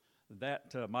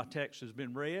my text has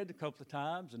been read a couple of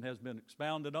times and has been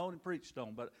expounded on and preached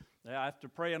on. But after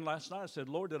praying last night, I said,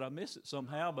 Lord, did I miss it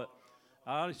somehow? But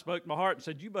I spoke to my heart and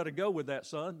said, you better go with that,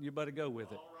 son. You better go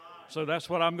with it. So that's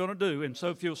what I'm going to do. And so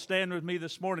if you'll stand with me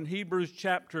this morning, Hebrews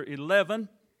chapter 11.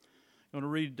 I'm going to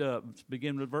read,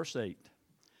 begin with verse 8.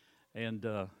 And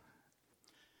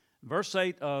verse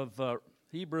 8 of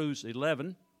Hebrews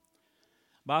 11.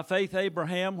 By faith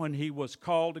Abraham, when he was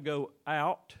called to go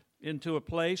out into a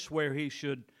place where he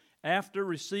should after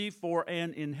receive for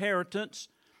an inheritance,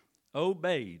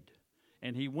 obeyed.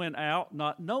 And he went out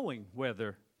not knowing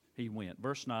whither he went.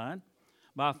 Verse 9.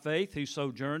 By faith he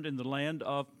sojourned in the land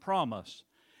of promise,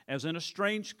 as in a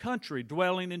strange country,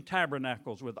 dwelling in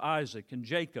tabernacles with Isaac and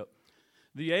Jacob,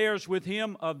 the heirs with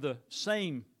him of the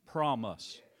same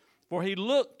promise. For he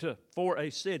looked for a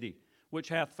city which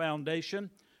hath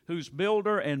foundation, whose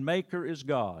builder and maker is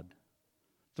God.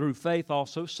 Through faith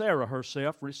also Sarah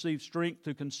herself received strength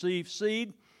to conceive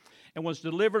seed, and was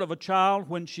delivered of a child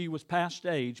when she was past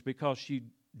age, because she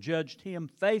judged him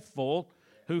faithful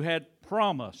who had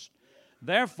promised.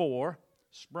 Therefore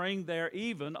sprang there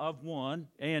even of one,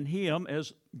 and him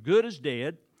as good as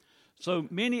dead, so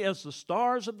many as the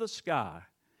stars of the sky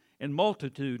in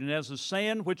multitude, and as the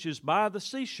sand which is by the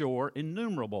seashore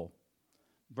innumerable.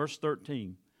 Verse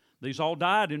 13. These all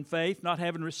died in faith, not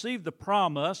having received the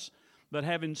promise, but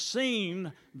having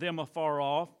seen them afar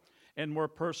off, and were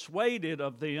persuaded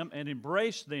of them, and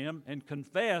embraced them, and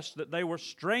confessed that they were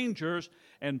strangers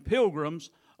and pilgrims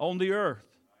on the earth.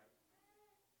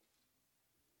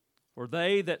 For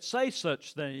they that say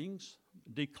such things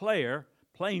declare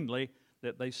plainly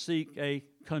that they seek a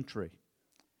country.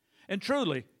 And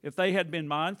truly, if they had been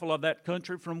mindful of that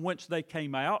country from whence they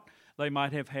came out, they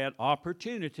might have had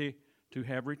opportunity to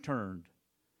have returned.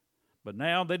 But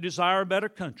now they desire a better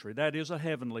country, that is a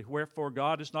heavenly. Wherefore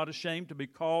God is not ashamed to be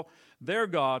called their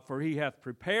God, for he hath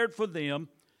prepared for them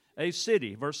a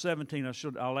city. Verse 17,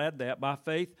 I'll add that. By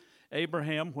faith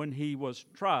Abraham, when he was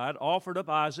tried, offered up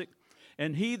Isaac,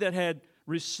 and he that had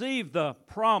received the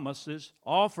promises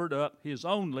offered up his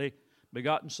only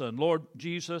begotten Son. Lord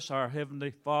Jesus, our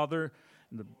Heavenly Father,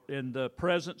 in the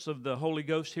presence of the Holy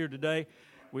Ghost here today,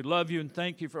 we love you and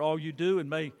thank you for all you do. And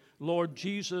may, Lord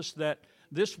Jesus, that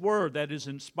this word that is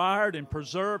inspired and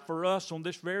preserved for us on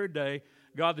this very day,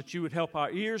 God, that you would help our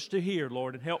ears to hear,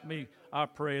 Lord, and help me, I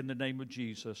pray, in the name of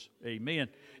Jesus. Amen.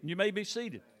 And you may be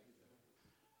seated.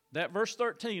 That verse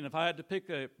 13, if I had to pick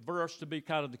a verse to be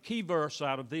kind of the key verse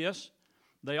out of this,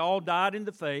 they all died in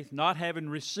the faith, not having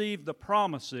received the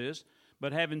promises,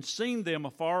 but having seen them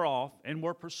afar off, and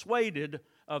were persuaded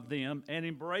of them, and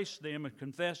embraced them, and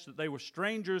confessed that they were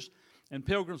strangers and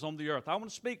pilgrims on the earth. I want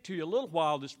to speak to you a little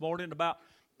while this morning about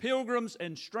pilgrims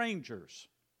and strangers.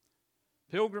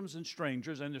 Pilgrims and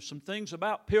strangers, and there's some things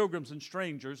about pilgrims and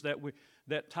strangers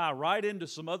that tie right into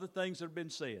some other things that have been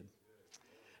said.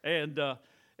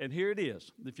 And here it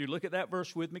is. If you look at that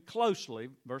verse with me closely,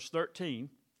 verse 13,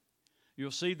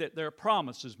 you'll see that there are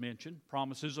promises mentioned.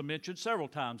 Promises are mentioned several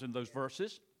times in those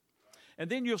verses. And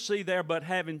then you'll see there, but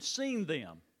having seen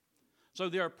them. So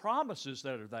there are promises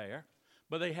that are there,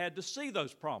 but they had to see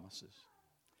those promises.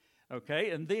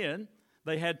 Okay, and then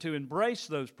they had to embrace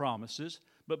those promises,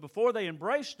 but before they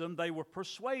embraced them, they were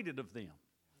persuaded of them.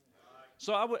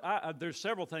 So there's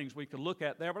several things we could look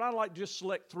at there, but I'd like to just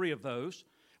select three of those.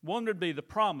 One would be the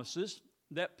promises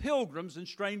that pilgrims and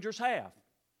strangers have.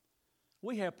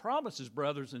 We have promises,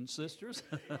 brothers and sisters.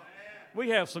 We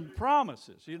have some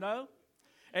promises, you know.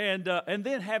 And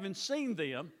then having seen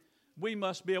them, we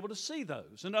must be able to see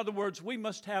those. In other words, we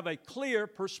must have a clear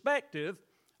perspective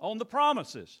on the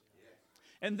promises.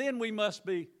 And then we must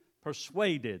be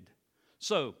persuaded.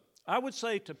 So I would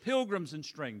say to pilgrims and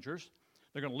strangers,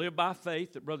 they're going to live by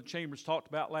faith that Brother Chambers talked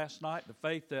about last night, the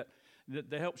faith that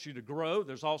helps you to grow.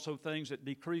 There's also things that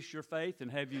decrease your faith and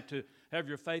have you to have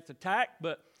your faith attacked.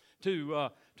 But to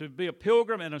be a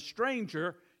pilgrim and a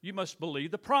stranger, you must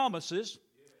believe the promises,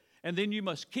 and then you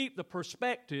must keep the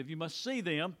perspective. You must see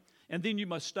them, and then you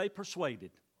must stay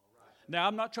persuaded. Now,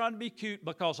 I'm not trying to be cute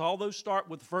because all those start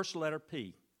with the first letter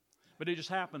P, but it just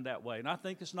happened that way, and I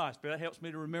think it's nice, but that helps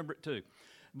me to remember it too.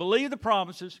 Believe the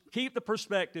promises, keep the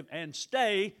perspective, and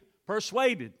stay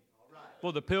persuaded.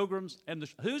 For the pilgrims and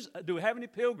do we have any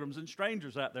pilgrims and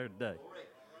strangers out there today?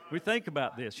 We think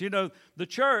about this. You know, the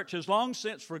church has long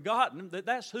since forgotten that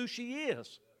that's who she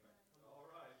is.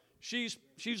 She's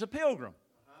a pilgrim,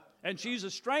 and she's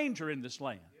a stranger in this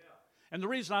land. And the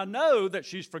reason I know that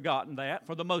she's forgotten that,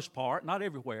 for the most part, not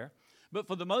everywhere, but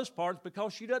for the most part, is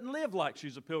because she doesn't live like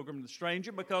she's a pilgrim and a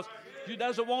stranger, because she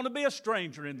doesn't want to be a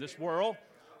stranger in this world.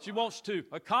 She wants to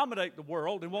accommodate the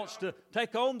world and wants to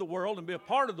take on the world and be a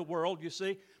part of the world, you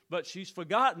see. But she's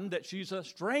forgotten that she's a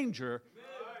stranger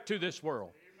to this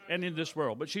world and in this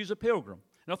world. But she's a pilgrim.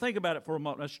 Now think about it for a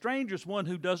moment. A stranger is one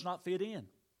who does not fit in.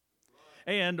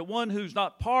 And one who's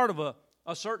not part of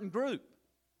a certain group.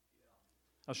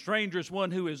 A stranger is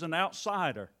one who is an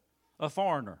outsider, a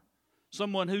foreigner,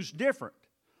 someone who's different,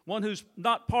 one who's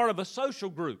not part of a social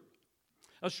group.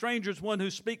 A stranger is one who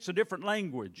speaks a different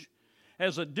language,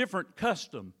 has a different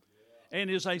custom, and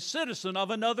is a citizen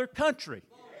of another country.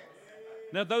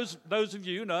 Now, those of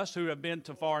you and us who have been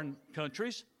to foreign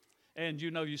countries, and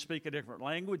you know you speak a different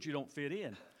language, you don't fit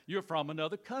in. You're from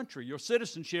another country. Your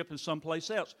citizenship is someplace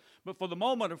else. But for the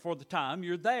moment or for the time,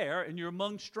 you're there and you're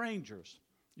among strangers.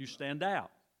 You stand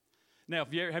out. Now,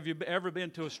 have you ever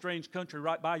been to a strange country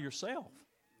right by yourself?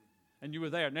 And you were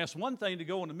there. Now, it's one thing to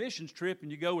go on a missions trip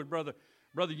and you go with Brother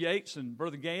Yates and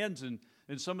Brother Gans and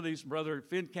some of these, Brother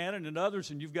Fincannon and others,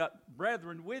 and you've got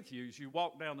brethren with you as you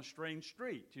walk down a strange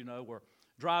street, you know, or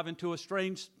driving to a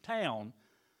strange town.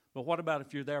 But what about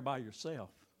if you're there by yourself?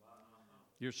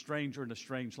 You're a stranger in a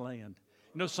strange land.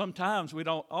 You know, sometimes we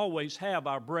don't always have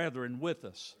our brethren with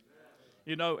us.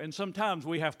 You know, and sometimes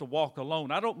we have to walk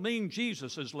alone. I don't mean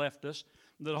Jesus has left us,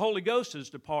 the Holy Ghost has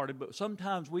departed, but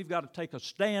sometimes we've got to take a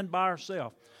stand by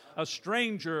ourselves. A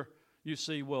stranger, you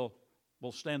see, will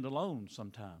stand alone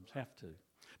sometimes, have to.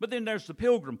 But then there's the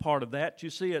pilgrim part of that.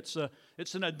 You see, it's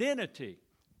an identity,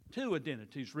 two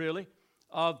identities really,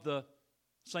 of the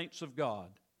saints of God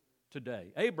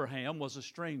today. Abraham was a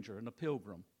stranger and a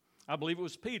pilgrim. I believe it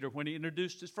was Peter when he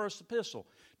introduced his first epistle.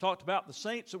 Talked about the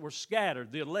saints that were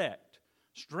scattered, the elect.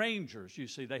 Strangers, you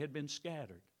see, they had been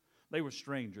scattered. They were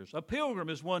strangers. A pilgrim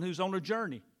is one who's on a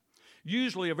journey,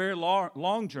 usually a very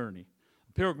long journey.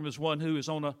 A pilgrim is one who is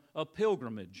on a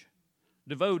pilgrimage,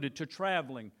 devoted to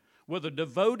traveling with a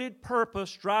devoted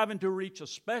purpose, striving to reach a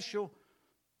special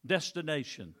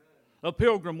destination. A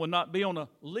pilgrim would not be on a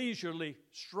leisurely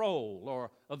stroll or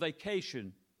a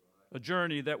vacation, a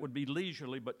journey that would be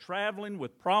leisurely, but traveling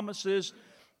with promises,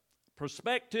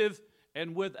 perspective,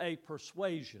 and with a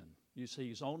persuasion. You see,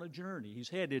 he's on a journey.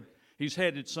 He's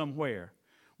headed somewhere.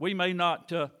 We may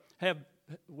not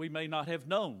have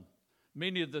known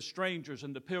many of the strangers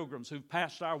and the pilgrims who've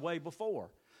passed our way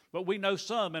before, but we know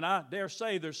some, and I dare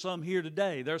say there's some here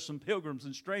today. There's some pilgrims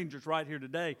and strangers right here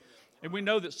today, and we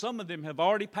know that some of them have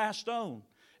already passed on,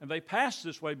 and they passed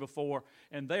this way before,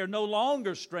 and they are no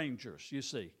longer strangers. You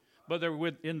see, but they're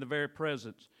in the very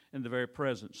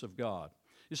presence of God.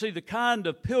 You see, the kind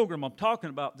of pilgrim I'm talking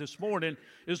about this morning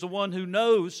is the one who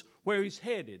knows where he's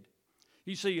headed.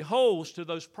 You see, he holds to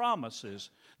those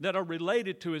promises that are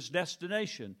related to his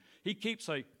destination. He keeps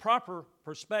a proper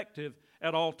perspective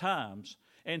at all times,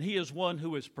 and he is one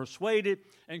who is persuaded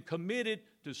and committed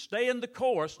to stay in the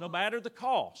course no matter the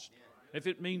cost, if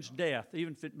it means death,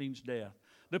 even if it means death.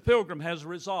 The pilgrim has a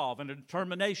resolve and a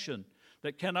determination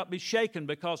that cannot be shaken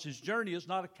because his journey is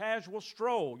not a casual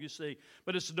stroll, you see,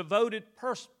 but it's a devoted,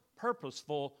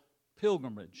 purposeful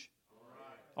pilgrimage.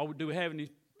 Oh, do we have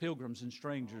any pilgrims and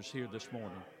strangers here this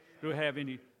morning? Do we have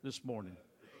any this morning?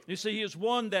 You see, he is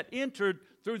one that entered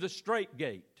through the straight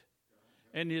gate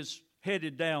and is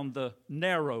headed down the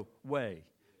narrow way,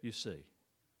 you see.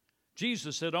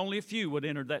 Jesus said only a few would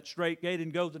enter that straight gate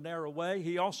and go the narrow way.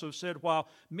 He also said, while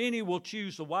many will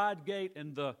choose the wide gate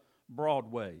and the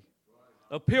broad way.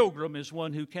 A pilgrim is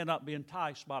one who cannot be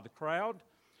enticed by the crowd,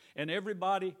 and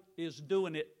everybody is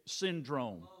doing it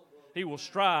syndrome. He will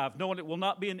strive, knowing it will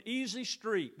not be an easy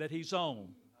street that he's on,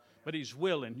 but he's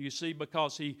willing, you see,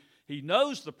 because he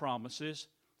knows the promises,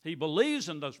 he believes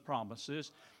in those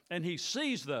promises, and he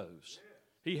sees those.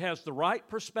 He has the right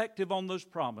perspective on those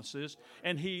promises,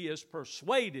 and he is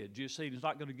persuaded, you see, he's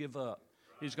not going to give up.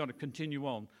 He's going to continue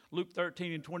on. Luke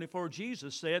 13:24,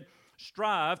 Jesus said,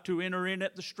 strive to enter in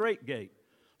at the straight gate.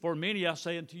 For many, I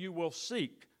say unto you, will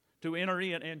seek to enter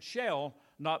in and shall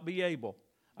not be able.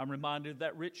 I'm reminded of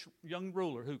that rich young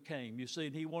ruler who came, you see,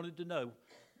 and he wanted to know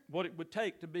what it would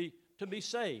take to be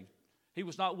saved. He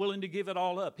was not willing to give it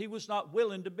all up. He was not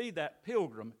willing to be that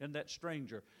pilgrim and that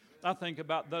stranger. I think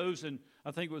about those, and I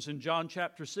think it was in John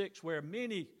chapter 6, where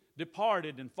many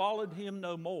departed and followed him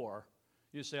no more.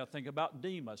 You see, I think about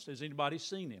Demas. Has anybody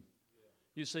seen him?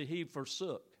 You see, he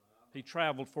forsook. He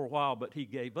traveled for a while, but he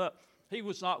gave up. He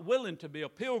was not willing to be a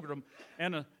pilgrim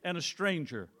and a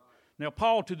stranger. Now,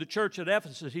 Paul, to the church at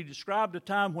Ephesus, he described a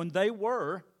time when they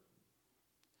were,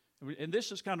 and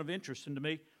this is kind of interesting to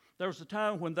me, there was a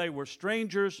time when they were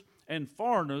strangers and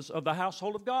foreigners of the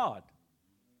household of God.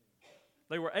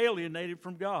 They were alienated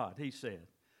from God, he said.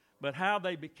 But how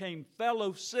they became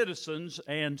fellow citizens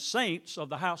and saints of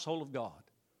the household of God.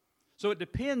 So it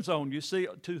depends on, you see,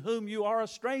 to whom you are a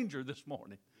stranger this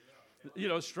morning. You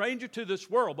know, a stranger to this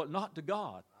world, but not to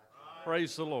God.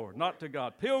 Praise the Lord. Not to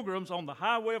God. Pilgrims on the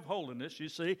highway of holiness, you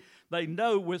see, they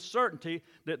know with certainty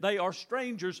that they are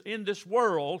strangers in this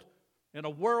world, in a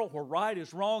world where right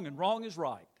is wrong and wrong is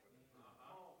right.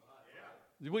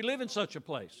 We live in such a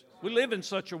place. We live in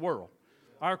such a world.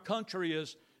 Our country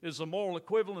is the moral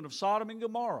equivalent of Sodom and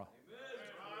Gomorrah.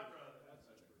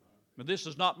 But this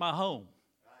is not my home.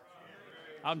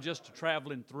 I'm just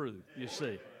traveling through, you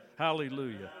see.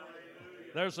 Hallelujah.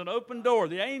 There's an open door.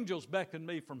 The angels beckon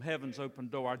me from heaven's open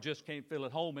door. I just can't feel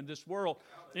at home in this world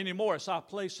anymore. It's our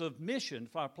place of mission.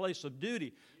 It's our place of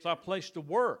duty. It's our place to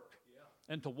work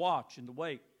and to watch and to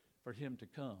wait for Him to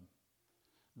come.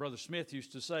 Brother Smith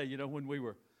used to say, you know, when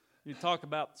you talk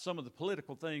about some of the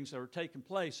political things that are taking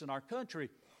place in our country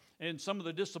and some of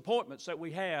the disappointments that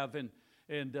we have,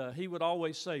 and he would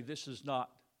always say, he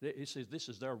says, this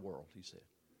is their world, he said.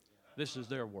 This is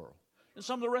their world. And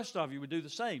some of the rest of you would do the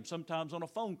same, sometimes on a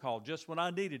phone call, just when I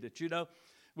needed it. You know,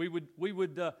 we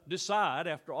would decide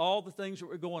after all the things that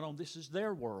were going on, this is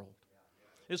their world.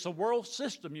 It's a world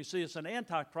system, you see. It's an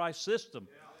antichrist system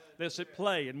that's at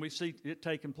play, and we see it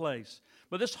taking place.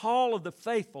 But this hall of the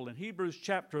faithful in Hebrews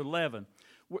chapter 11,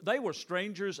 they were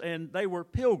strangers and they were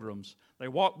pilgrims. They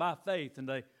walked by faith and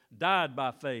they died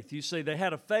by faith. You see, they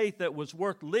had a faith that was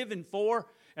worth living for,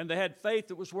 and they had faith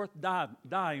that was worth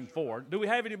dying for. Do we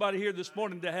have anybody here this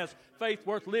morning that has faith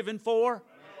worth living for?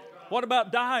 What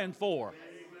about dying for?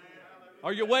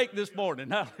 Are you awake this morning?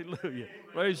 Hallelujah.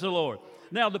 Praise the Lord.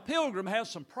 Now, the pilgrim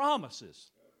has some promises.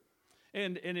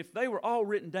 And if they were all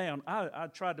written down, I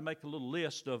tried to make a little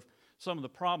list of some of the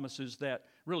promises that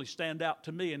really stand out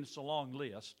to me, and it's a long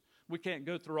list. We can't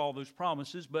go through all those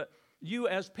promises, but you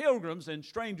as pilgrims and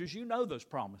strangers, you know those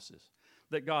promises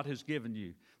that God has given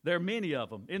you. There are many of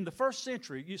them. In the first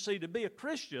century, you see, to be a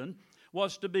Christian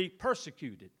was to be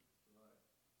persecuted.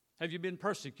 Have you been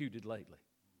persecuted lately?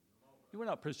 We're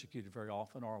not persecuted very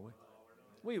often, are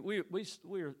we?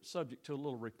 We're subject to a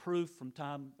little reproof from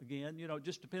time again. You know, it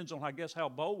just depends on, I guess, how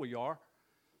bold we are.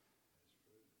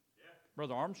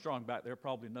 Brother Armstrong back there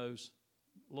probably knows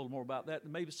a little more about that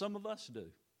than maybe some of us do.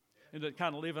 And to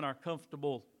kind of live in our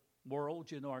comfortable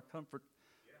world, you know, our comfort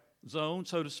zone,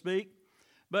 so to speak.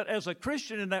 But as a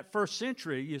Christian in that first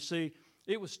century, you see,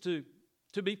 it was to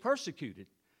be persecuted.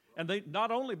 And they not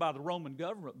only by the Roman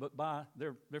government, but by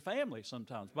their family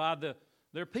sometimes, by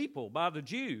their people, by the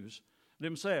Jews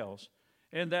themselves.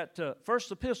 And that first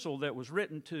epistle that was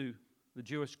written to the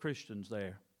Jewish Christians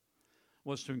there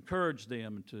was to encourage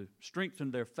them and to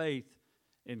strengthen their faith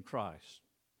in Christ.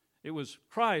 It was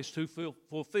Christ who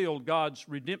fulfilled God's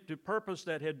redemptive purpose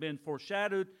that had been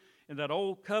foreshadowed in that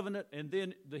old covenant. And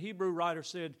then the Hebrew writer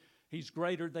said, He's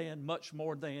greater than, much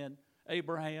more than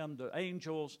Abraham, the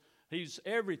angels. He's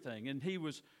everything. And he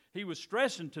was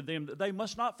stressing to them that they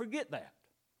must not forget that.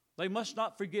 They must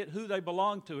not forget who they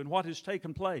belong to and what has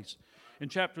taken place. In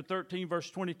chapter 13, verse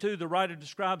 22, the writer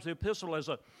describes the epistle as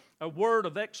a word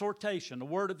of exhortation, a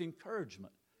word of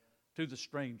encouragement to the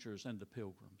strangers and the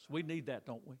pilgrims. We need that,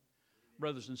 don't we?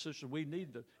 Brothers and sisters, we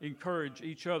need to encourage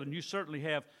each other. And you certainly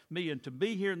have me. And to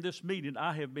be here in this meeting,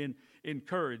 I have been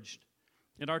encouraged.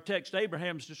 In our text,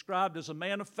 Abraham is described as a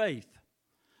man of faith,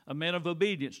 a man of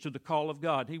obedience to the call of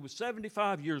God. He was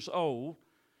 75 years old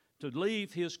to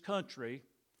leave his country,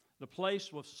 the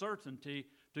place of certainty,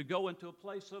 to go into a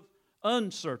place of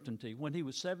uncertainty when he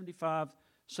was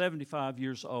 75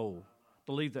 years old,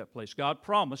 to leave that place. God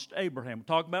promised Abraham, we'll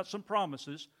talk about some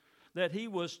promises, that he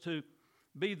was to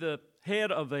be the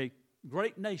head of a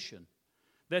great nation,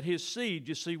 that his seed,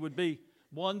 you see, would be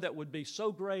one that would be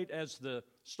so great as the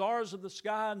stars of the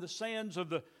sky and the sands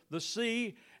of the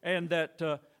sea, and that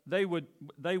they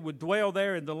would dwell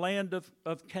there in the land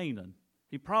of Canaan.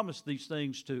 He promised these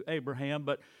things to Abraham,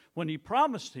 but when he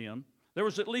promised him, there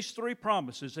was at least 3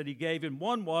 promises that he gave him.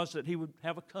 One was that he would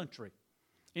have a country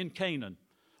in Canaan.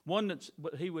 One that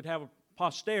he would have a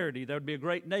posterity, there would be a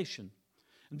great nation.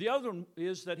 And the other one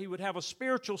is that he would have a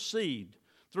spiritual seed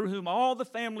through whom all the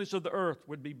families of the earth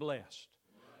would be blessed.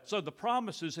 So the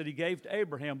promises that he gave to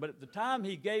Abraham, but at the time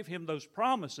he gave him those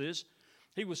promises,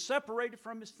 he was separated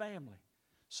from his family,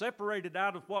 separated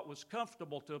out of what was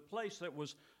comfortable to a place that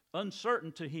was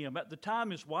uncertain to him. At the time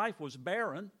his wife was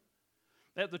barren.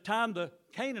 At the time the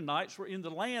Canaanites were in the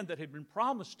land that had been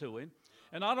promised to him.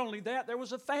 And not only that, there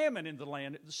was a famine in the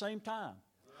land at the same time.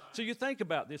 So you think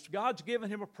about this. God's given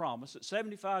him a promise at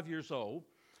 75 years old.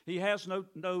 He has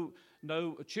no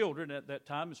children at that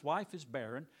time. His wife is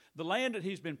barren. The land that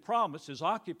he's been promised is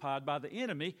occupied by the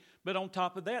enemy. But on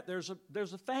top of that, there's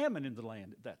a famine in the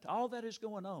land at that time. All that is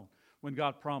going on. when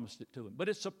God promised it to him. But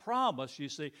it's a promise, you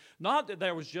see, not that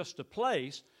there was just a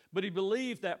place, but he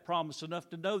believed that promise enough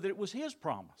to know that it was his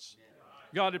promise.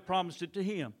 God had promised it to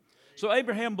him. So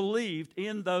Abraham believed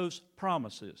in those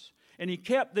promises, and he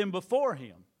kept them before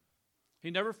him. He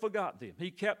never forgot them.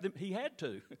 He kept them. He had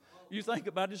to. You think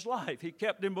about his life. He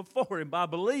kept them before him by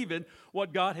believing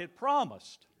what God had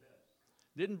promised.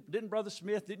 Didn't Brother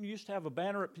Smith, didn't you used to have a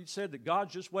banner up? He said that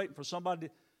God's just waiting for somebody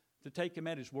to take him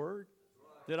at his word.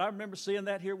 Did I remember seeing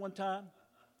that here one time?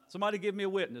 Somebody give me a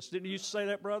witness. Didn't you used to say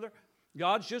that, brother?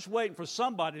 God's just waiting for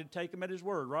somebody to take him at his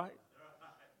word, right?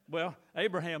 Well,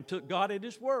 Abraham took God at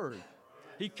his word.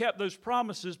 He kept those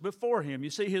promises before him. You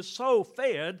see, his soul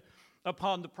fed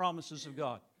upon the promises of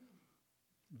God.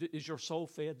 Is your soul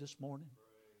fed this morning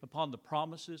upon the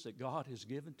promises that God has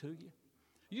given to you?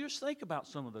 You just think about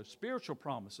some of those spiritual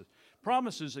promises,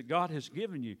 promises that God has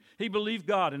given you. He believed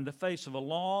God in the face of a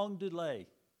long delay.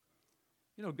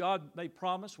 You know, God may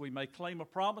promise, we may claim a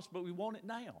promise, but we want it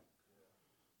now.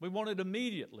 We want it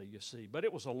immediately, you see. But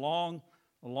it was a long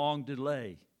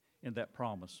delay in that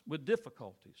promise with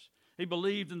difficulties. He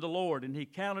believed in the Lord, and he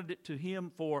counted it to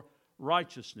him for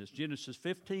righteousness. Genesis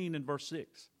 15 and verse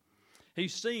 6.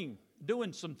 He's seen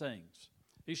doing some things.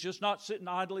 He's just not sitting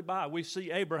idly by. We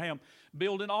see Abraham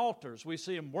building altars. We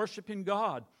see him worshiping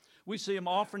God. We see him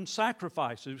offering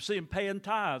sacrifices. We see him paying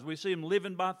tithes. We see him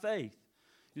living by faith.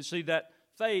 You see, that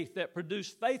faith that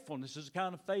produced faithfulness is the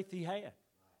kind of faith he had.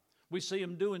 We see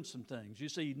him doing some things. You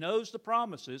see, he knows the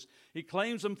promises. He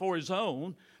claims them for his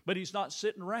own, but he's not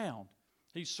sitting around.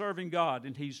 He's serving God,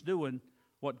 and he's doing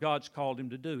what God's called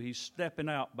him to do. He's stepping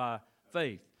out by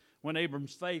faith. When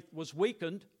Abram's faith was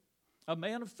weakened, a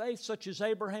man of faith such as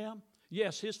Abraham,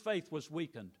 yes, his faith was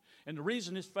weakened. And the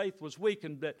reason his faith was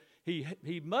weakened, that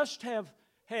he must have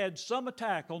had some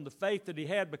attack on the faith that he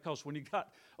had, because when he got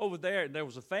over there and there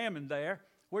was a famine there,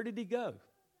 where did he go?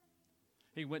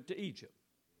 He went to Egypt.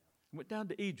 He went down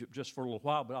to Egypt just for a little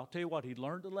while, but I'll tell you what, he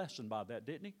learned a lesson by that,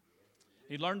 didn't he?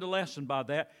 He learned a lesson by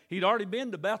that. He'd already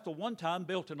been to Bethel one time,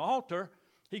 built an altar.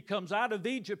 He comes out of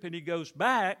Egypt and he goes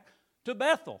back to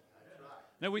Bethel.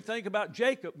 Now we think about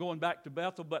Jacob going back to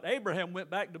Bethel, but Abraham went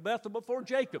back to Bethel before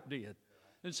Jacob did.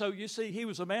 And so you see, he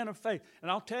was a man of faith. And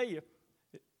I'll tell you,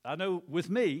 I know with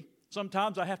me,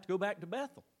 sometimes I have to go back to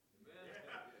Bethel.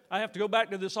 I have to go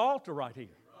back to this altar right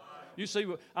here. You see,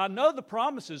 I know the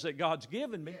promises that God's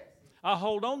given me. I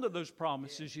hold on to those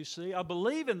promises, you see. I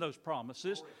believe in those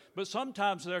promises, but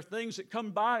sometimes there are things that come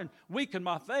by and weaken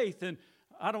my faith, and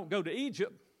I don't go to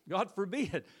Egypt, God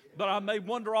forbid. But I may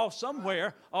wander off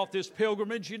somewhere off this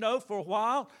pilgrimage, you know, for a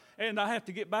while, and I have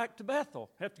to get back to Bethel,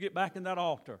 have to get back in that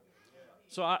altar.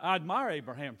 So I admire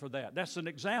Abraham for that. That's an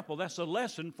example. That's a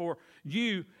lesson for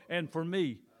you and for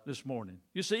me this morning.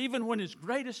 You see, even when his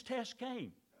greatest test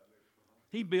came,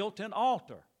 he built an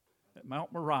altar at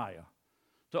Mount Moriah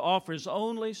to offer his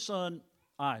only son,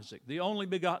 Isaac, the only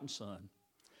begotten son.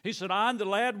 He said, I and the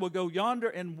lad will go yonder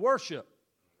and worship.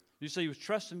 You see, he was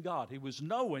trusting God. He was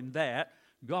knowing that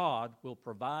God will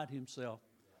provide himself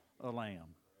a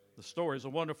lamb. The story is a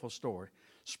wonderful story.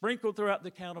 Sprinkled throughout the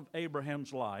account of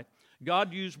Abraham's life,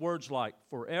 God used words like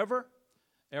forever,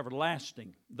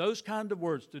 everlasting, those kind of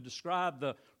words to describe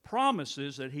the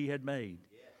promises that he had made.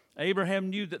 Abraham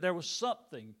knew that there was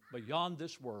something beyond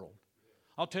this world.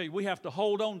 I'll tell you, we have to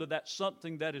hold on to that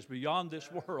something that is beyond this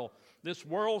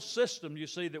world system, you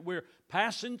see, that we're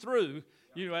passing through,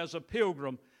 you know, as a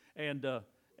pilgrim and a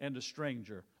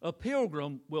stranger. A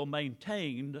pilgrim will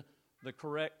maintain the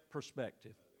correct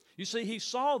perspective. You see, he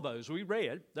saw those. We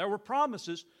read, there were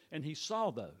promises, and he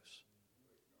saw those.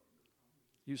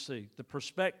 You see, the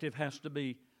perspective has to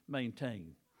be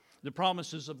maintained. The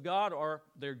promises of God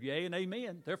they're yea and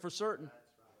amen. They're for certain.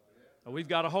 We've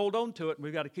got to hold on to it, and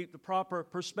we've got to keep the proper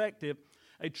perspective.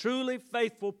 A truly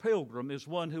faithful pilgrim is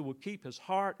one who will keep his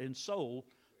heart and soul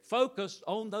focused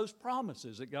on those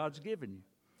promises that God's given you.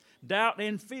 Doubt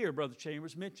and fear, Brother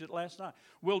Chambers mentioned it last night,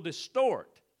 will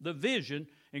distort the vision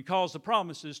and cause the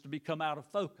promises to become out of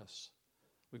focus.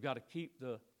 We've got to keep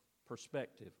the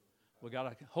perspective. We've got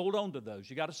to hold on to those.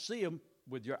 You've got to see them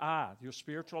with your eye, your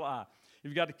spiritual eye.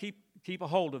 You've got to keep a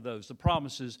hold of those, the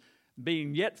promises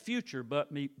being yet future, but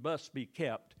must be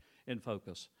kept in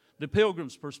focus. The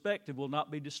pilgrim's perspective will not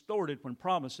be distorted when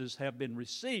promises have been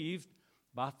received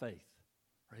by faith.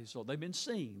 Praise the Lord. They've been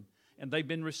seen and they've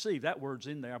been received. That word's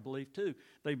in there, I believe, too.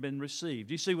 They've been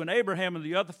received. You see, when Abraham and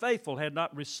the other faithful had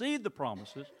not received the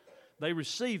promises, they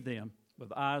received them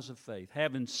with eyes of faith,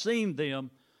 having seen them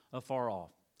afar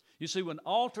off. You see, when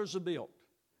altars are built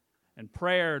and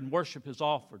prayer and worship is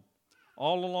offered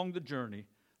all along the journey,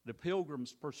 the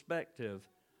pilgrim's perspective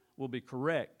will be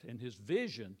correct and his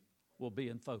vision will be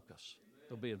in focus.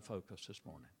 They'll be in focus this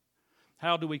morning.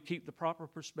 How do we keep the proper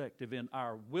perspective in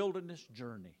our wilderness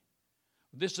journey?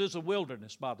 This is a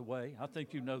wilderness, by the way. I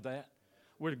think you know that.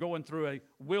 We're going through a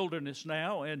wilderness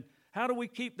now, and how do we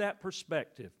keep that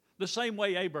perspective? The same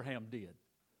way Abraham did.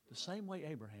 The same way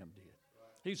Abraham did.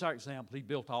 He's our example. He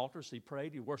built altars, he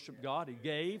prayed, he worshiped God, he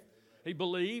gave, he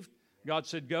believed. God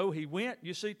said go, he went.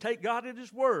 You see, take God at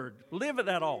His word. Live at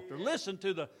that altar. Listen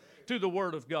to the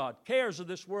word of God. Cares of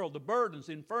this world, the burdens,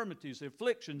 the infirmities, the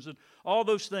afflictions, and all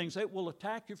those things, it will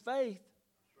attack your faith.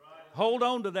 Hold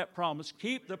on to that promise.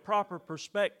 Keep the proper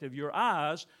perspective. Your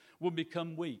eyes will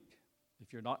become weak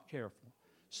if you're not careful.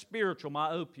 Spiritual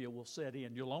myopia will set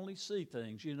in. You'll only see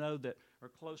things, that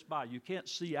are close by. You can't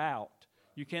see out.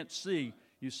 You can't see,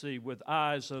 with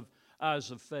eyes of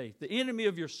faith. The enemy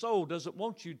of your soul doesn't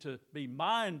want you to be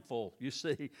mindful,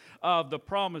 of the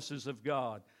promises of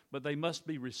God, but they must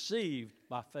be received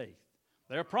by faith.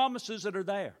 There are promises that are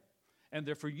there, and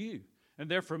they're for you, and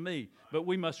they're for me, but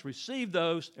we must receive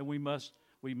those, and we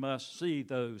must see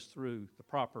those through the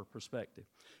proper perspective.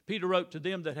 Peter wrote to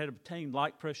them that had obtained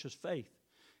like precious faith.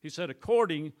 He said,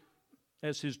 according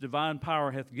as His divine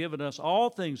power hath given us all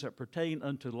things that pertain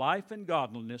unto life and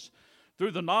godliness,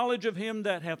 through the knowledge of Him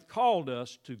that hath called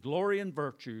us to glory and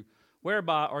virtue,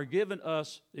 whereby are given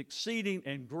us exceeding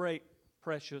and great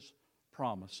precious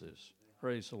promises.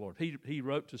 Praise the Lord. He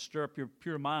wrote to stir up your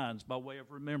pure minds by way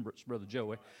of remembrance, Brother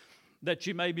Joey, that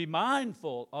you may be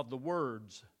mindful of the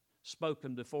words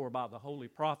spoken before by the holy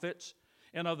prophets,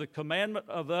 and of the commandment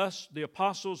of us, the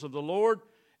apostles of the Lord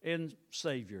and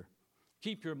Savior.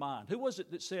 Keep your mind. Who was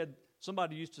it that said,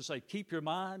 somebody used to say, keep your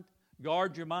mind,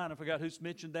 guard your mind. I forgot who's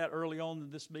mentioned that early on in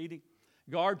this meeting.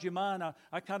 Guard your mind.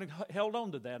 I kind of held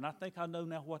on to that, and I think I know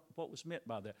now what was meant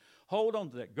by that. Hold on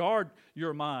to that. Guard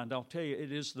your mind. I'll tell you,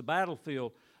 it is the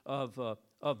battlefield of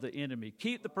the enemy.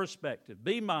 Keep the perspective.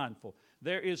 Be mindful.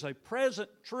 There is a present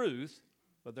truth,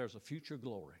 but there's a future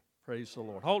glory. Praise the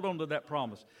Lord. Hold on to that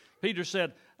promise. Peter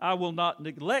said, I will not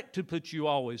neglect to put you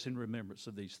always in remembrance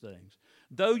of these things,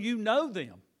 though you know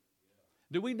them.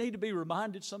 Do we need to be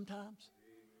reminded sometimes?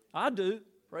 I do.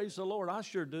 Praise the Lord. I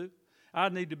sure do. I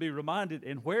need to be reminded.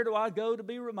 And where do I go to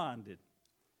be reminded?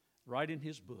 Right in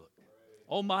His book.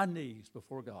 On my knees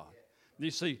before God.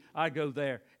 You see, I go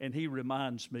there and He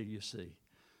reminds me,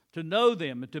 to know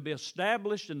them and to be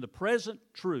established in the present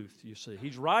truth,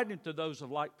 He's writing to those of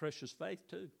like precious faith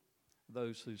too.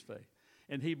 Those whose faith.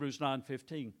 In Hebrews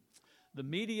 9:15, the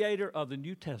mediator of the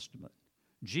New Testament,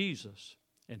 Jesus,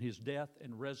 and His death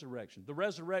and resurrection. The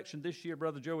resurrection this year,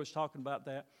 Brother Joe was talking about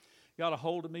that, got a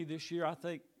hold of me this year, I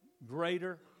think,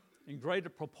 in greater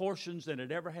proportions than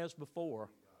it ever has before.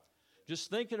 Just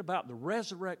thinking about the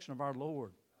resurrection of our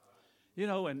Lord.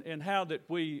 And how that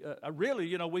we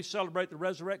we celebrate the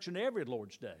resurrection every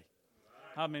Lord's Day.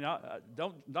 I mean,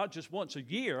 not just once a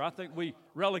year. I think we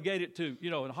relegate it to,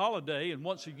 a holiday and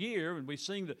once a year, and we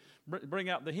bring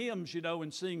out the hymns,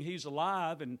 and sing He's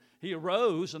alive and He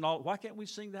arose and all. Why can't we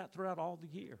sing that throughout all the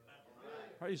year?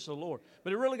 Praise the Lord.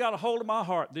 But it really got a hold of my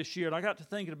heart this year, and I got to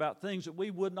thinking about things that we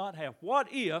would not have. What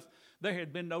if there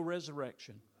had been no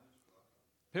resurrection?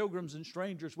 Pilgrims and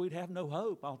strangers, we'd have no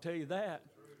hope, I'll tell you that.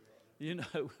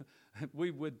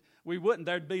 We wouldn't.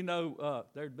 There'd be no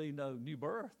new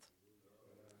birth.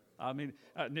 I mean,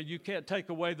 you can't take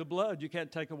away the blood. You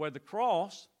can't take away the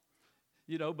cross,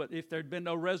 but if there'd been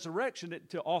no resurrection,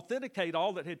 to authenticate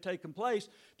all that had taken place,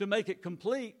 to make it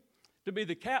complete, to be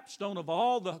the capstone of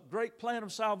all the great plan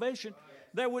of salvation,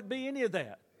 there wouldn't be any of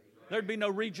that. There'd be no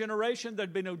regeneration.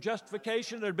 There'd be no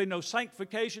justification. There'd be no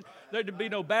sanctification. There'd be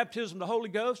no baptism of the Holy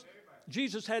Ghost.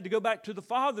 Jesus had to go back to the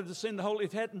Father to send the Holy.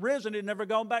 If he hadn't risen, he'd never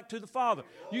gone back to the Father.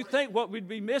 You think what we'd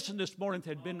be missing this morning if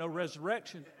there had been no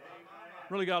resurrection?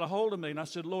 Really got a hold of me, and I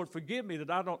said, Lord, forgive me that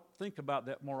I don't think about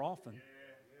that more often.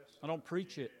 I don't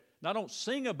preach it, and I don't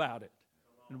sing about it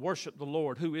and worship the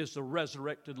Lord, who is the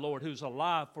resurrected Lord, who's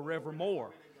alive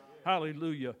forevermore.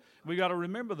 Hallelujah. We got to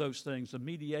remember those things, the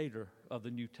mediator of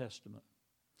the New Testament.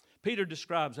 Peter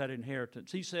describes that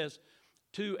inheritance. He says,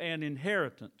 to an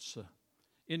inheritance,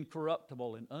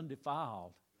 incorruptible and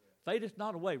undefiled, fadeth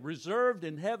not away, reserved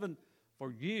in heaven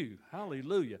for you.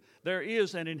 Hallelujah. There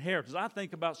is an inheritance. I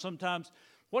think about sometimes,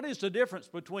 what is the difference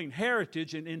between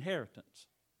heritage and inheritance?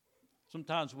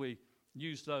 Sometimes we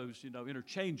use those,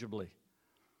 interchangeably.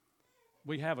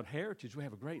 We have a heritage. We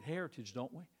have a great heritage,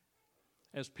 don't we?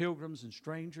 As pilgrims and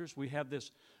strangers, we have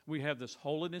this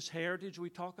holiness heritage we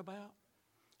talk about.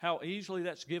 How easily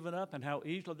that's given up and how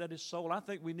easily that is sold. I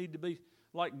think we need to be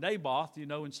like Naboth,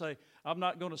 and say, I'm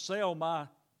not going to sell my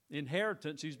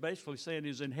inheritance. He's basically saying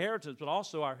his inheritance, but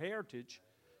also our heritage.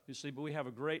 You see, but we have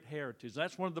a great heritage.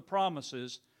 That's one of the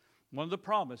promises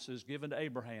given to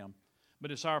Abraham.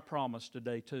 But it's our promise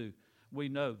today too. We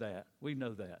know that. We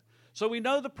know that. So we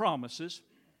know the promises,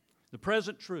 the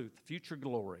present truth, future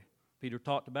glory. Peter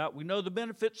talked about. We know the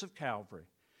benefits of Calvary.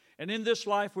 And in this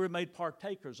life, we're made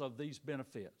partakers of these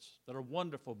benefits that are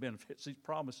wonderful benefits, these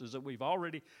promises that we've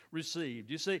already received.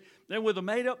 You see, then with a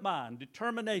made-up mind,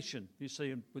 determination, you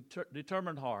see, and with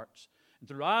determined hearts, and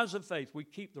through eyes of faith, we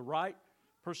keep the right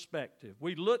perspective.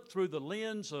 We look through the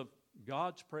lens of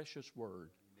God's precious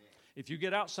Word. If you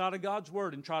get outside of God's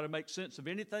Word and try to make sense of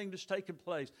anything that's taking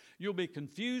place, you'll be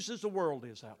confused as the world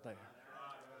is out there.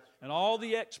 And all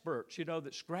the experts,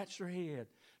 that scratch their head,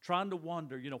 trying to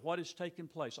wonder, what is taking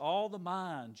place. All the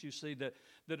minds, you see,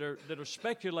 that are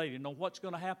speculating on what's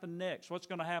going to happen next, what's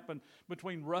going to happen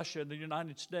between Russia and the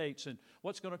United States, and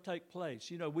what's going to take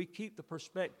place. We keep the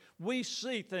perspective. We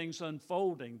see things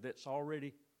unfolding that's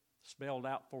already spelled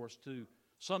out for us to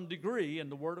some degree in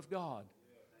the Word of God.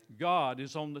 God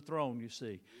is on the throne, you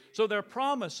see. So there are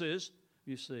promises,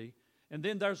 you see, and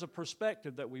then there's a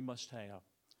perspective that we must have.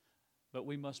 But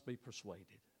we must be persuaded.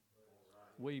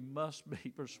 We must be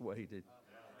persuaded.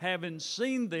 Having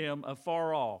seen them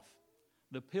afar off,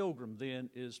 the pilgrim then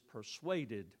is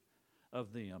persuaded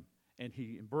of them, and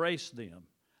he embraced them,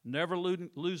 never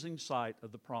losing sight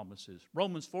of the promises.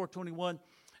 Romans 4:21,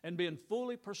 and being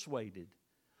fully persuaded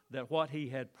that what he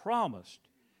had promised,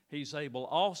 he's able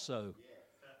also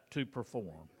to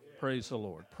perform. Praise the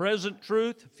Lord. Present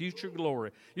truth, future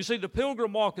glory. You see, the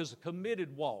pilgrim walk is a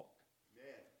committed walk.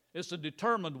 It's a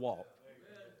determined walk.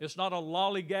 It's not a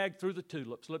lollygag through the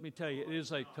tulips. Let me tell you, it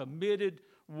is a committed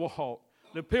walk.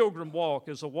 The pilgrim walk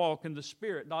is a walk in the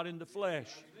Spirit, not in the flesh.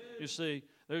 You see,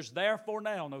 there's therefore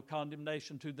now no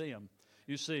condemnation to them.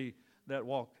 You see, that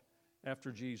walk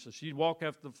after Jesus. You walk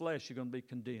after the flesh, you're going to be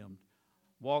condemned.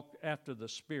 Walk after the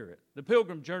Spirit. The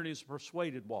pilgrim journey is a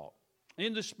persuaded walk.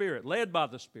 In the Spirit, led by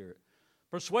the Spirit.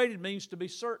 Persuaded means to be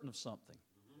certain of something.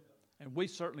 And we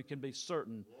certainly can be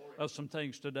certain of some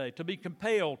things today. To be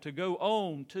compelled to go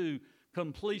on to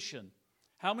completion.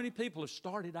 How many people have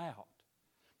started out,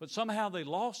 but somehow they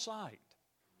lost sight?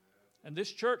 And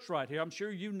this church right here, I'm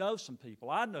sure you know some people.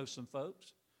 I know some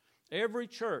folks. Every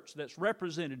church that's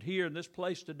represented here in this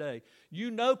place today,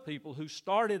 you know people who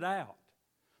started out,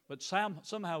 but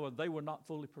somehow they were not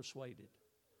fully persuaded.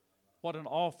 What an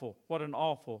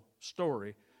awful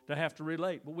story to have to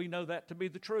relate. But we know that to be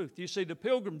the truth. You see, the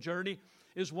pilgrim journey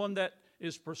is one that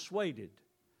is persuaded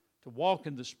to walk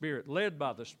in the Spirit, led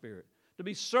by the Spirit, to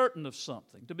be certain of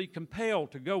something, to be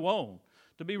compelled to go on,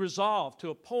 to be resolved to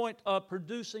a point of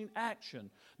producing action,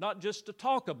 not just to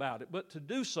talk about it, but to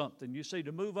do something, you see,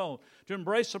 to move on, to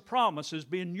embrace a promise as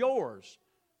being yours.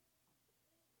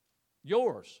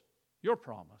 Yours, your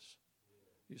promise,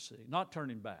 you see, not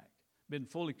turning back, being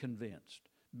fully convinced,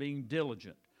 being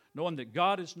diligent, knowing that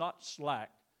God is not slack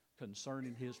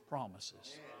concerning His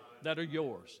promises that are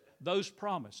yours. Those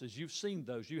promises, you've seen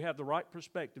those. You have the right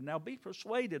perspective. Now be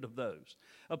persuaded of those.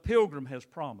 A pilgrim has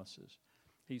promises.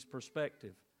 His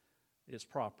perspective is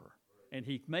proper. And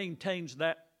he maintains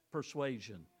that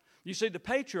persuasion. You see, the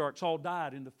patriarchs all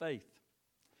died in the faith.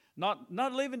 Not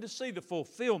living to see the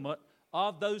fulfillment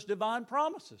of those divine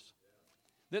promises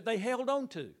that they held on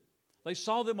to. They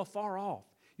saw them afar off.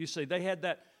 You see, they had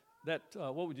that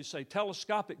what would you say,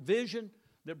 telescopic vision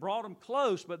that brought them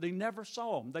close, but they never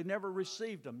saw them. They never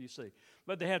received them, you see.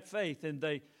 But they had faith, and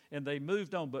they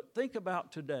moved on. But think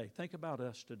about today. Think about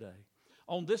us today.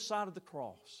 On this side of the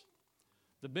cross,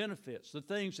 the benefits, the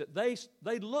things that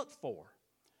they look for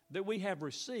that we have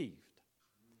received.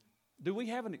 Do we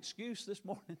have an excuse this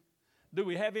morning? Do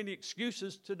we have any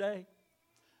excuses today?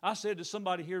 I said to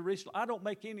somebody here recently, I don't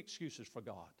make any excuses for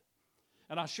God.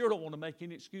 And I sure don't want to make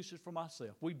any excuses for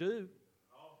myself. We do.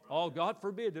 Oh, God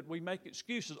forbid that we make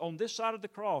excuses on this side of the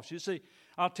cross. You see,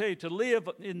 I'll tell you, to live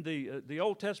in the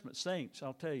Old Testament saints,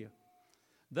 I'll tell you,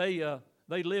 they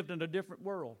lived in a different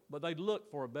world, but they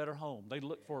looked for a better home. They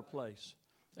looked for a place.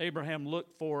 Abraham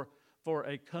looked for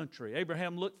a country.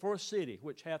 Abraham looked for a city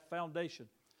which hath foundation,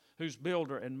 whose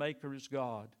builder and maker is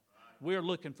God. We're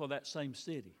looking for that same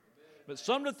city. But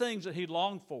some of the things that he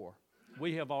longed for,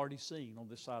 we have already seen on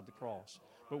this side of the cross.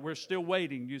 But we're still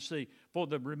waiting, you see, for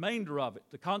the remainder of it,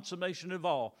 the consummation of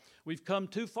all. We've come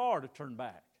too far to turn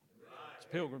back. It's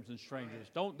pilgrims and strangers.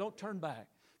 Don't turn back.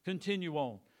 Continue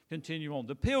on. Continue on.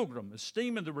 The pilgrim,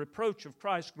 esteeming the reproach of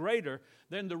Christ greater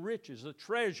than the riches, the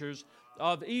treasures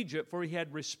of Egypt, for he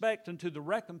had respect unto the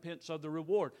recompense of the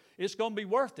reward. It's going to be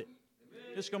worth it.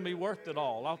 It's going to be worth it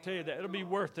all. I'll tell you that. It'll be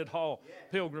worth it all,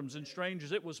 pilgrims and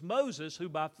strangers. It was Moses who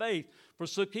by faith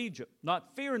forsook Egypt,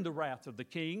 not fearing the wrath of the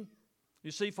king.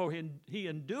 You see, for he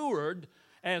endured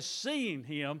as seeing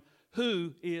him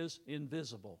who is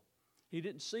invisible. He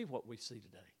didn't see what we see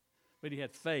today, but he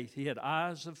had faith. He had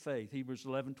eyes of faith. Hebrews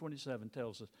 11:27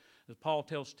 tells us, as Paul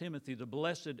tells Timothy, the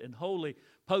blessed and holy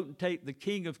potentate, the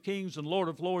King of kings and Lord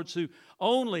of lords, who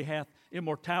only hath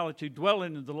immortality,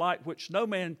 dwelling in the light which no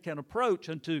man can approach,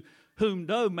 and to whom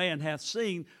no man hath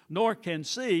seen, nor can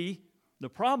see. The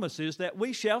promise is that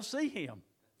we shall see him.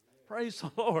 Praise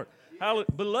the Lord.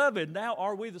 Beloved, now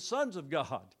are we the sons of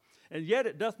God. And yet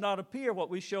it doth not appear what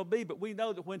we shall be, but we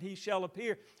know that when he shall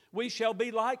appear, we shall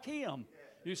be like him.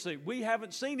 You see, we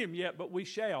haven't seen him yet, but we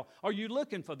shall. Are you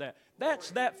looking for that?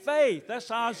 That's that faith.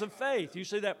 That's eyes of faith. You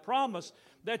see that promise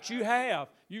that you have.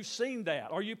 You've seen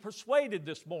that. Are you persuaded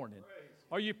this morning?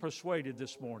 Are you persuaded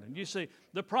this morning? You see,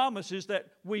 the promise is that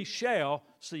we shall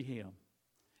see him.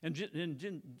 And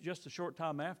just a short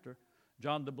time after,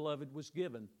 John the Beloved was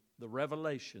given the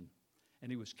revelation.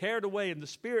 And he was carried away in the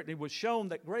Spirit, and he was shown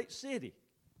that great city.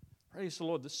 Praise the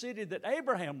Lord. The city that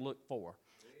Abraham looked for.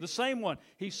 The same one.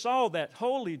 He saw that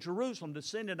holy Jerusalem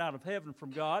descended out of heaven from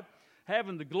God,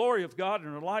 having the glory of God,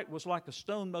 and her light was like a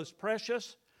stone most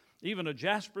precious, even a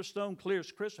jasper stone, clear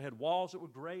as crystal. It had walls that were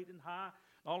great and high.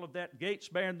 All of that, gates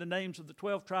bearing the names of the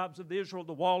 12 tribes of Israel.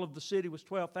 The wall of the city was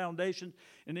 12 foundations,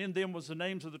 and in them was the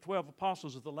names of the 12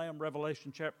 apostles of the Lamb,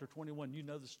 Revelation chapter 21. You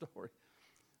know the story.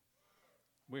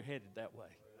 We're headed that way.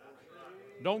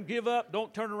 Don't give up.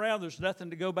 Don't turn around. There's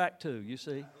nothing to go back to, you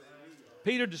see.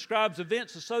 Peter describes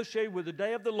events associated with the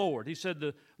day of the Lord. He said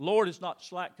the Lord is not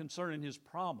slack concerning his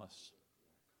promise.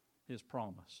 His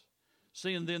promise.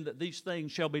 Seeing then that these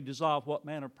things shall be dissolved, what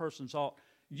manner of persons ought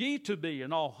ye to be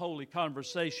in all holy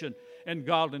conversation and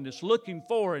godliness, looking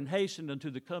for and hastening unto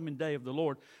the coming day of the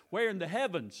Lord, wherein the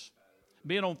heavens,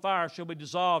 being on fire, shall be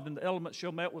dissolved, and the elements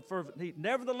shall melt with fervent heat.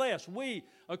 Nevertheless, we,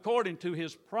 according to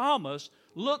his promise,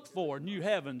 look for new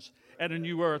heavens and a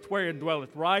new earth, wherein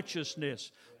dwelleth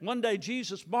righteousness. One day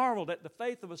Jesus marveled at the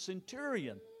faith of a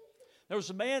centurion. There was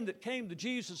a man that came to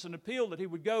Jesus and appealed that he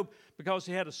would go because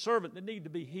he had a servant that needed to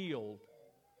be healed.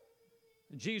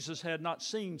 And Jesus had not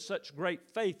seen such great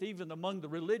faith even among the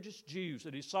religious Jews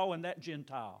that he saw in that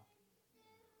Gentile.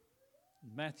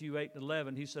 In Matthew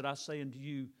 8:11, he said, I say unto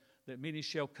you, that many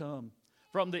shall come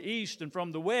from the east and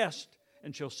from the west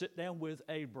and shall sit down with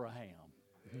Abraham.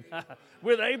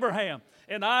 With Abraham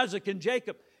and Isaac and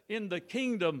Jacob in the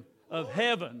kingdom of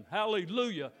heaven.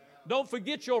 Hallelujah. Don't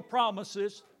forget your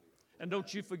promises, and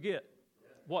don't you forget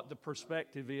what the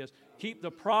perspective is. Keep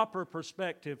the proper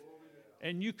perspective,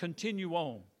 and you continue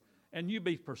on, and you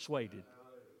be persuaded.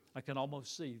 I can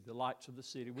almost see the lights of the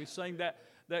city. We sang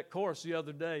that chorus the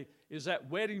other day. Is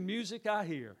that wedding music I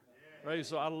hear? Right?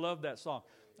 So I love that song.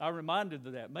 I'm reminded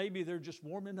of that. Maybe they're just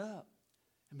warming up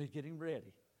and be getting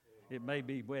ready. It may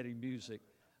be wedding music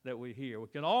that we hear. We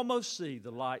can almost see the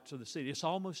lights of the city. It's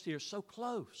almost here, so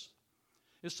close.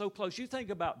 It's so close. You think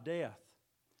about death,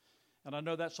 and I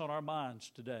know that's on our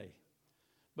minds today.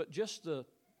 But just the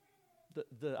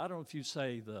I don't know if you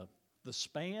say the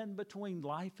span between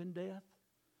life and death,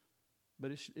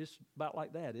 but it's about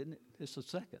like that, isn't it? It's a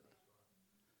second.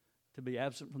 To be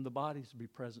absent from the body is to be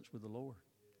present with the Lord.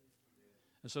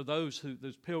 And so those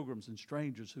pilgrims and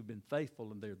strangers who've been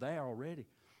faithful, and they're there already.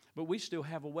 But we still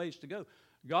have a ways to go.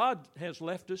 God has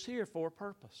left us here for a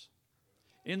purpose.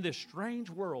 In this strange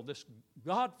world, this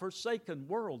God-forsaken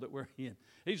world that we're in,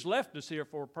 he's left us here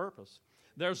for a purpose.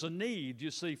 There's a need, you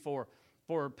see, for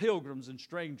pilgrims and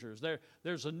strangers.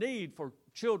 There's a need for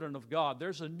children of God.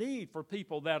 There's a need for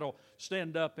people that'll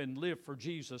stand up and live for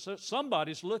Jesus.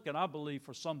 Somebody's looking, I believe,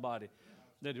 for somebody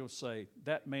that will say,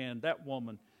 that man, that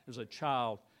woman is a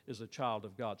child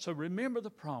of God. So remember the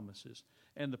promises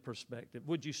and the perspective.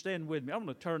 Would you stand with me? I'm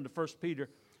going to turn to 1 Peter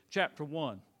chapter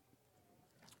 1.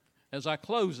 As I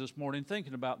close this morning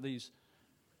thinking about these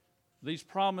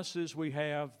promises we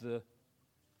have, the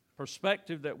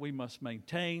perspective that we must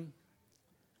maintain,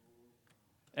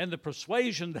 and the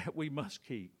persuasion that we must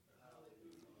keep.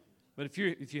 But if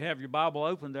you have your Bible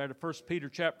open there to 1 Peter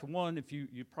chapter 1, if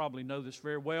you probably know this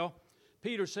very well,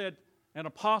 Peter said, an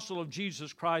apostle of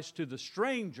Jesus Christ to the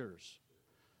strangers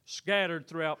scattered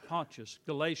throughout Pontus,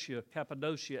 Galatia,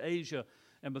 Cappadocia, Asia,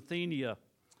 and Bithynia.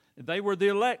 They were the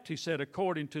elect, he said,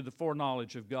 according to the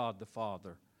foreknowledge of God the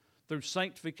Father, through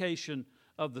sanctification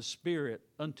of the Spirit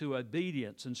unto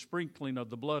obedience and sprinkling of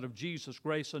the blood of Jesus,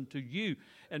 grace unto you,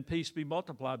 and peace be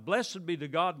multiplied. Blessed be the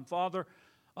God and Father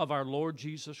of our Lord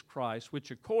Jesus Christ,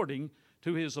 which according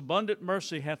to his abundant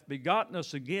mercy hath begotten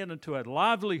us again unto a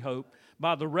lively hope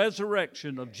by the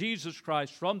resurrection of Jesus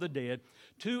Christ from the dead,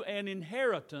 to an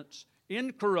inheritance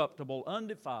incorruptible,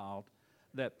 undefiled,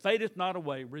 that fadeth not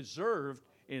away, reserved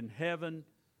in heaven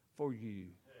for you,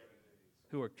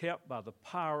 who are kept by the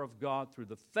power of God through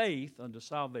the faith unto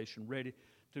salvation, ready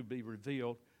to be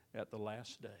revealed at the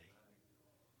last day.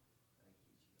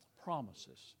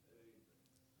 Promises.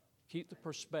 Keep the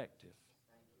perspective.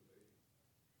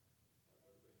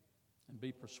 And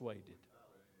be persuaded.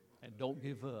 And don't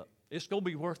give up. It's going to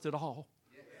be worth it all.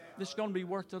 It's going to be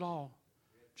worth it all,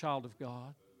 child of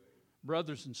God,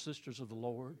 brothers and sisters of the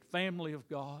Lord, family of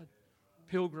God,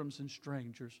 pilgrims and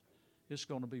strangers. It's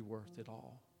going to be worth it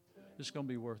all. It's going to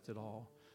be worth it all.